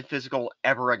released on the physical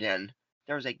ever again.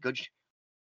 There's a good.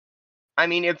 I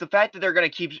mean, if the fact that they're going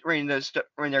to keep reading this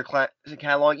in their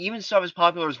catalog, even stuff as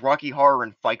popular as Rocky Horror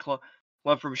and Fight Club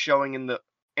from showing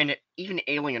and even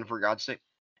Alien, for God's sake,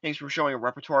 things from showing in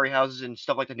repertory houses and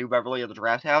stuff like the New Beverly or the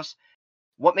Draft House.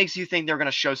 What makes you think they're going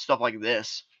to show stuff like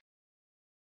this?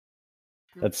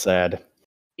 That's sad.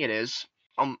 It is.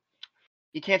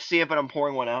 You can't see it, but I'm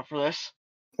pouring one out for this.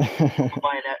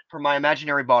 for my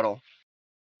imaginary bottle.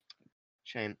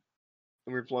 Shame.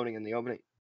 We're floating in the opening.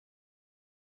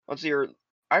 Let's see.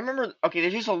 I remember. Okay,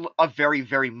 there's just a very,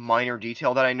 very minor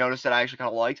detail that I noticed that I actually kind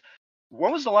of liked.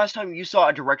 When was the last time you saw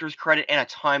a director's credit and a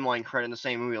timeline credit in the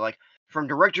same movie? Like, from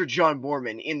director John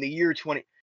Boorman in the year 20.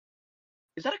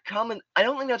 Is that a common? I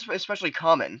don't think that's especially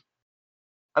common.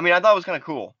 I mean, I thought it was kind of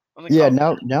cool. Like, yeah,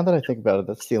 now that I think about it,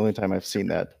 that's the only time I've seen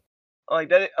that. Like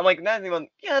that, I'm like, now I think about,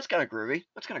 yeah, that's kind of groovy.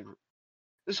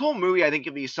 This whole movie, I think,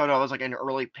 could be summed up as like an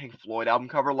early Pink Floyd album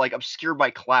cover, like Obscured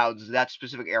by Clouds, that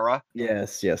specific era.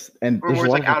 Yes, and there's a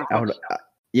lot of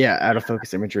out of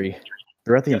focus imagery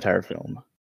throughout the entire film.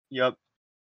 Yep.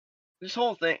 This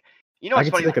whole thing, you know, what's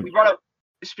funny? We brought up,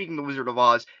 speaking of the Wizard of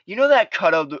Oz, you know that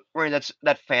cut of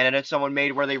that fan edit someone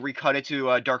made where they recut it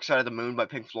to "Dark Side of the Moon" by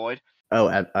Pink Floyd. Oh,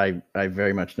 I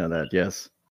very much know that. Yes.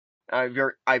 I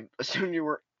assumed you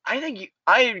were. I think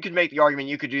I could make the argument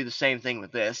you could do the same thing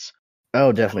with this.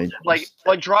 Oh, definitely.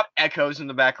 Like drop echoes in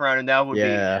the background, and that would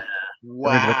be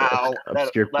wow.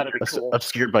 That'd be cool.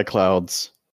 Obscured by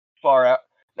Clouds. Far out.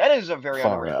 That is a very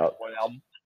far out album.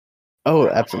 Oh,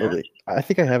 absolutely. I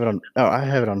think I have it on. Oh, I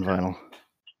have it on vinyl.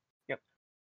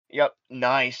 Yep.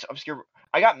 Nice. Obscured.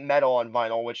 I got Metal on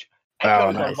vinyl, which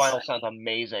echoes on vinyl sounds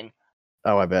amazing.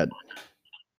 Oh, I bet.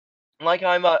 Like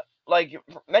like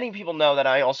many people know that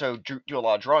I also do a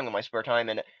lot of drawing in my spare time,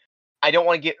 and I don't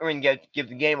want to give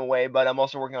the game away, but I'm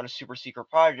also working on a super secret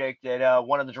project that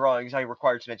one of the drawings I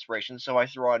required some inspiration, so I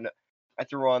threw on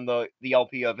the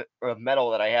LP of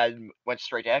Metal that I had and went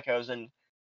straight to Echoes, and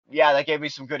yeah, that gave me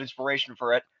some good inspiration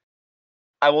for it.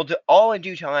 I will do all in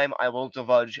due time. I will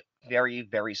divulge very,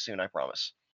 very soon. I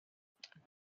promise.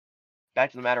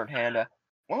 Back to the matter at hand.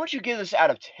 What would you give this out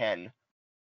of 10?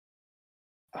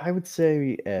 I would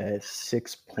say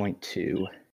 6.2.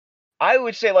 I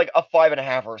would say like a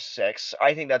 5.5 or 6.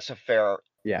 I think that's a fair.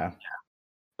 Yeah.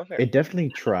 Okay. It definitely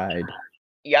tried.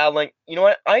 Yeah, like you know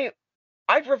what? I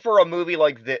prefer a movie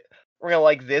like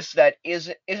this that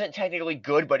isn't technically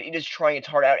good, but it is trying its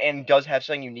heart out and does have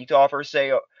something unique to offer.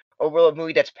 Say over a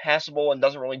movie that's passable and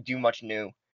doesn't really do much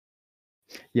new.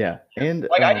 Yeah, and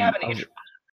like I'd have an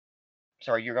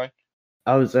Sorry, you're going.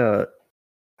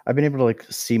 I've been able to like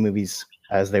see movies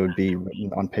as they would be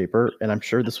written on paper, and I'm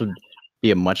sure this would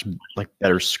be a much like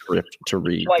better script to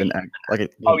read than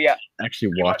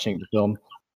actually watching the film.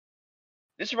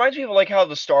 This reminds me of like how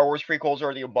the Star Wars prequels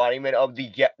are the embodiment of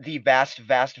the vast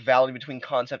valley between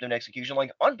concept and execution.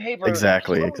 Like on paper,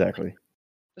 exactly.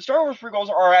 The Star Wars prequels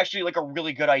are actually like a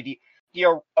really good idea.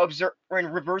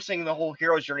 Reversing the whole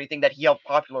hero's journey thing that he helped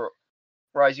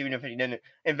popularize, even if he didn't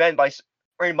invent, by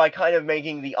kind of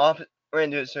making the opposite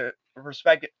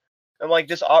perspective, and like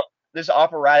this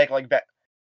operatic like that.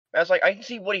 I was like, I can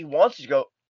see what he wants to go.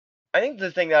 I think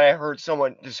the thing that I heard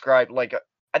someone describe, like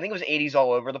I think it was 80s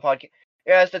all over the podcast.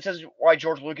 Yes, that says why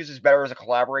George Lucas is better as a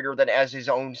collaborator than as his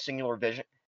own singular vision.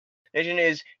 Vision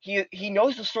is he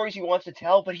knows the stories he wants to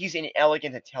tell, but he's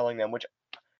inelegant at telling them, which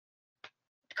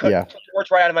took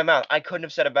words right out of my mouth. I couldn't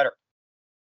have said it better.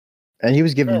 And he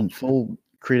was given full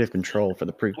creative control for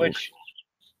the prequels.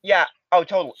 Yeah. Oh,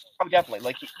 totally. Oh, definitely.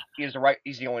 Like he's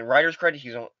the only writer's credit.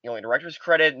 He's the only director's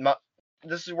credit.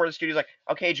 This is where the studio's like,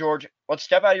 okay, George, let's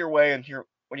step out of your way and hear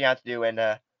what you have to do.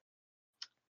 And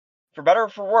for better or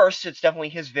for worse, it's definitely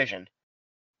his vision.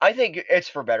 I think it's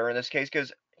for better in this case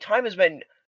because time has been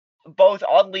both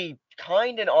oddly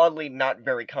kind and oddly not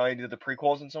very kind to the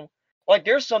prequels and some. Like,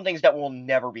 there's some things that will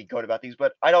never be good about these,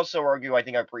 but I'd also argue I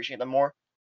think I appreciate them more.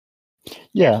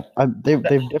 Yeah, they've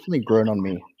definitely grown on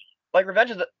me. Like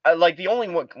Revenge of the the only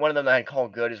one of them that I'd call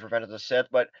good is Revenge of the Sith,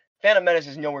 but Phantom Menace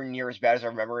is nowhere near as bad as I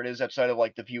remember it is outside of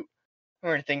like the few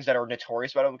things that are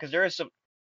notorious about it because there is some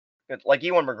like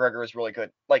Ewan McGregor is really good.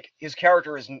 Like his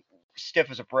character is stiff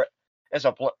as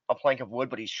a plank of wood,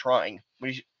 but he's trying. But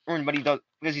he does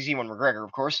because he's Ewan McGregor,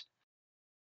 of course.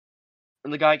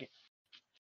 And the guy,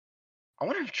 I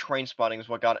wonder if Trainspotting is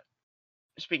what got it.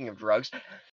 Speaking of drugs,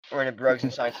 or in drugs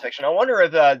in science fiction, I wonder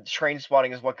if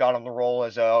Trainspotting is what got him the role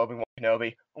as Obi-Wan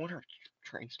Kenobi. I wonder if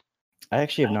Trains. I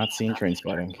actually have not seen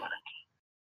Trainspotting.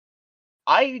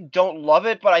 I don't love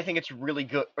it, but I think it's really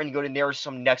good. And good, and there's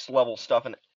some next level stuff,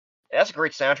 and that's a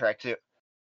great soundtrack too.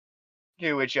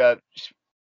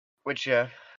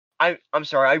 I'm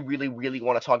sorry, I really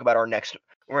want to talk about our next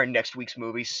week's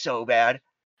movie so bad.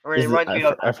 I've heard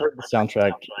the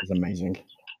soundtrack is amazing.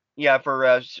 Yeah,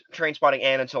 for Trainspotting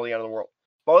and Until the End of the World,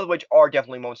 both of which are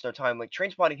definitely moments in their time. Like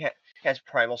Trainspotting has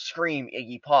Primal Scream,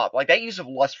 Iggy Pop. Like that use of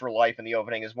Lust for Life in the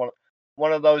opening is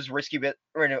one of those risky bit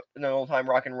in an old time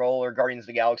rock and roll or Guardians of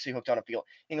the Galaxy Hooked on a Feeling.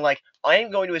 Like I am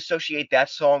going to associate that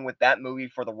song with that movie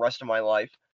for the rest of my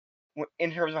life,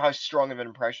 in terms of how strong of an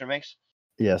impression it makes.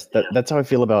 Yes, that's how I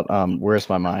feel about Where's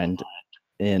My Mind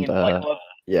and Fight Club.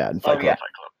 Yeah, and Fight Club.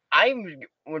 I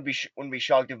wouldn't be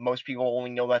shocked if most people only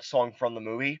know that song from the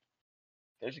movie.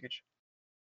 There's a good.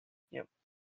 Yeah.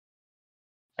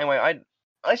 Anyway,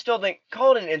 I still think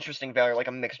call it an interesting value, like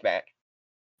a mixed bag.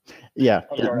 Yeah,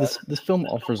 this film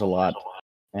offers a lot,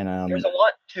 and there's a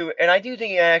lot to it, and I do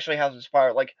think it actually has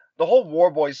inspired. Like the whole War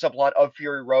Boys subplot of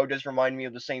Fury Road does remind me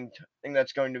of the same thing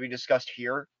that's going to be discussed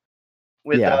here.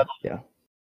 With that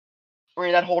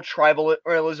whole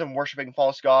tribalism, worshiping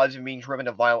false gods, and being driven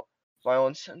to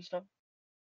violence and stuff.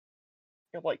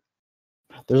 Like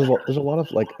there's a lot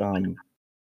of like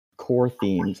core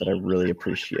themes that I really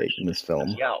appreciate in this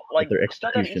film. Yeah, like their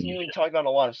stuff that isn't even talking about a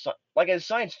lot of like as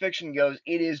science fiction goes,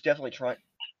 it is definitely trying.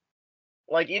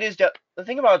 Like it is the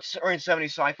thing about 70s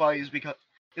sci-fi is because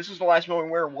this was the last moment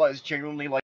where it was genuinely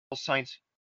like science.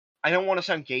 I don't want to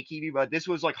sound gatekeepy, but this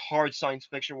was like hard science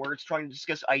fiction where it's trying to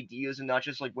discuss ideas and not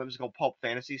just like whimsical pulp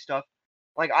fantasy stuff.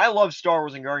 Like I love Star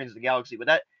Wars and Guardians of the Galaxy, but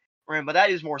that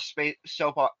is more space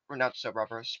opera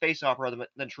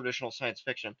than traditional science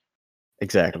fiction.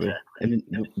 Exactly, and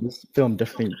this film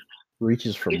definitely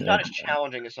reaches for. It's not as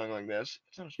challenging as something like this.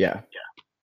 Yeah.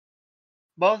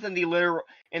 Both in the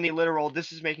literal,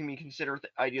 this is making me consider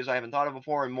ideas I haven't thought of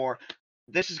before, and more,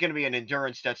 this is going to be an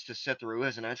endurance test to sit through,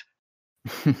 isn't it?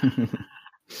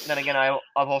 Then again, I've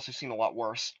also seen a lot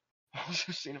worse.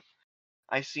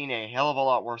 I've seen a hell of a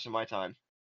lot worse in my time.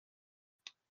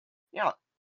 Yeah.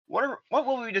 What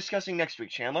will we be discussing next week,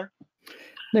 Chandler?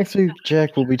 Next week,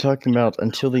 Jack will be talking about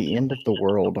Until the End of the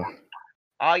World.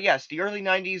 Yes, the early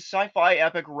 90s sci-fi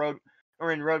epic road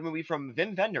movie from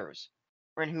Wim Wenders,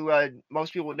 who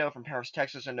most people would know from Paris,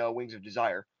 Texas, and Wings of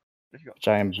Desire. Which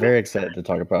I am very excited to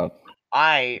talk about.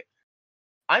 I've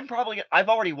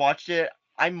already watched it.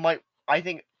 I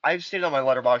think I've stated on my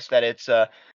Letterboxd that it's a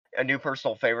new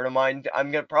personal favorite of mine.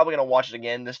 I'm probably gonna watch it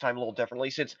again, this time a little differently,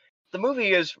 since the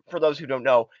movie is, for those who don't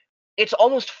know, it's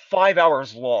almost 5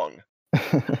 hours long.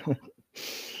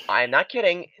 I'm not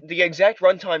kidding. The exact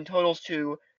runtime totals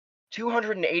to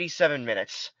 287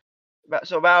 minutes.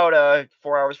 So about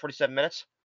 4 hours 47 minutes.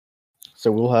 So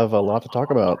we'll have a lot to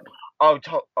talk about. Oh,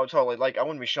 totally. Like, I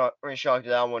wouldn't be shocked if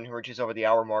that one reaches over the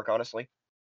hour mark, honestly.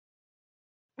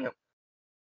 You know,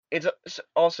 it's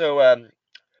also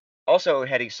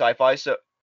heady sci-fi. So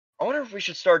I wonder if we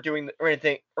should start doing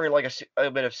anything or like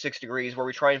a bit of 6 Degrees, where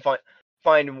we try and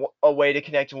find a way to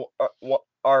connect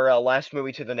our last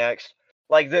movie to the next.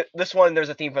 Like this one, there's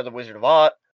a theme for the Wizard of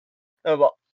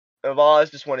Oz.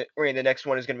 This one, the next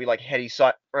one is going to be like heady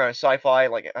sci-fi,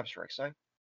 like abstract sci.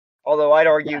 Although I'd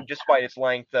argue, despite its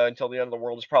length, Until the End of the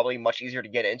World is probably much easier to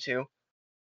get into.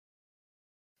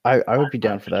 I would be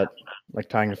down for that, like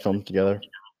tying the films together.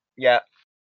 Yeah,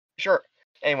 sure.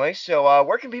 Anyway, so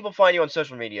where can people find you on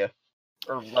social media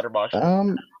or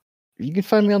Letterboxd? You can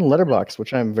find me on Letterboxd,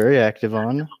 which I'm very active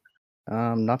on.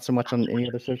 Not so much on any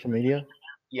other social media.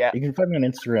 Yeah. You can find me on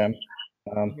Instagram.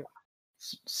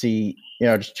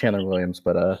 Just Chandler Williams,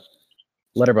 but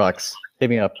Letterboxd, hit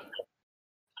me up.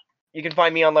 You can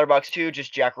find me on Letterboxd too,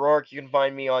 just Jack Rourke. You can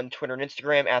find me on Twitter and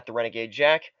Instagram at the Renegade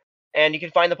Jack, and you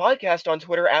can find the podcast on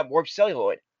Twitter at Warp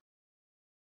Celluloid.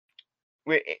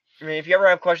 If you ever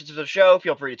have questions for the show,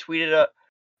 feel free to tweet it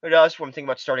at us. When I'm thinking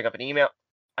about starting up an email,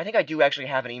 I think I do actually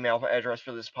have an email address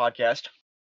for this podcast.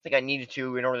 I think I needed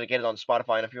to in order to get it on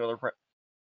Spotify and a few other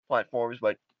platforms.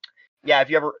 But yeah, if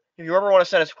you ever want to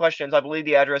send us questions, I believe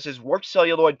the address is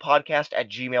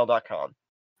warpcelluloidpodcast@gmail.com.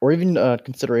 Or even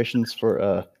considerations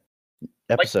for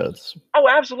episodes.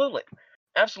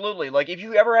 Absolutely. Like, if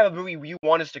you ever have a movie you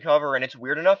want us to cover and it's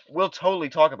weird enough, we'll totally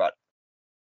talk about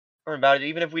it.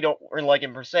 Even if we don't like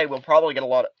it per se, we'll probably get a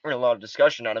lot of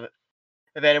discussion out of it.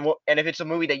 And if it's a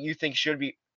movie that you think should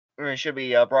be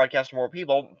broadcast to more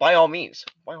people, by all means.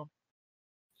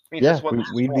 We'd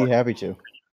be happy to.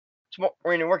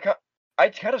 I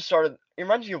kind of started. It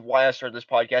reminds me of why I started this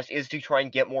podcast, is to try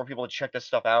and get more people to check this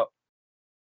stuff out,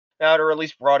 or at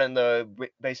least broaden the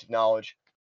basic knowledge.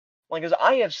 Like, because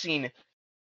I have seen,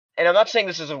 and I'm not saying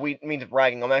this as a means of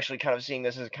bragging. I'm actually kind of seeing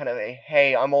this as kind of a,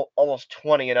 hey, I'm almost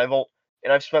 20 and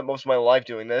I've spent most of my life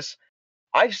doing this.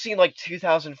 I've seen like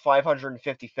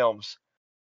 2,550 films,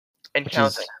 and which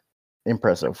counting. Is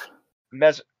impressive.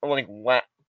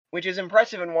 Which is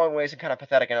impressive in one way and kind of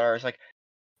pathetic in others. Like,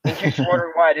 in case you're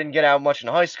wondering why I didn't get out much in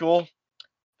high school,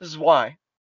 this is why.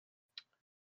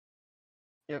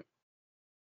 Yep.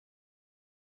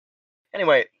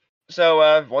 Anyway,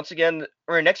 so once again,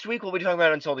 next week we'll be talking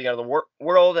about Until the End of the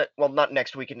World. Well, not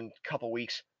next week, in a couple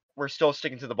weeks. We're still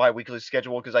sticking to the bi-weekly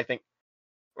schedule because I think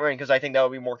that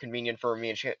would be more convenient for me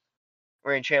and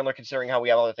Chandler, considering how we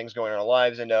have other things going on in our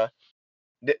lives. And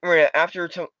after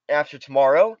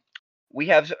tomorrow, we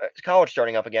have college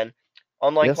starting up again.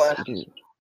 Online classes.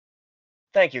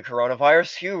 Thank you,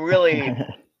 coronavirus.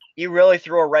 You really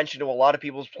threw a wrench into a lot of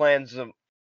people's plans,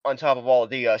 on top of all of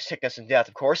the sickness and death,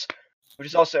 of course. Which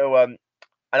is also, I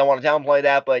don't want to downplay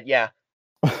that, but yeah.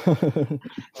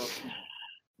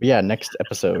 Yeah, next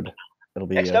episode. It'll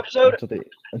be Until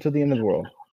the End of the World.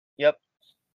 Yep.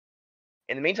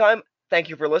 In the meantime, thank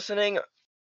you for listening.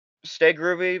 Stay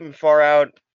groovy and far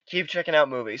out. Keep checking out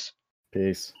movies.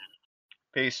 Peace.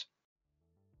 Peace.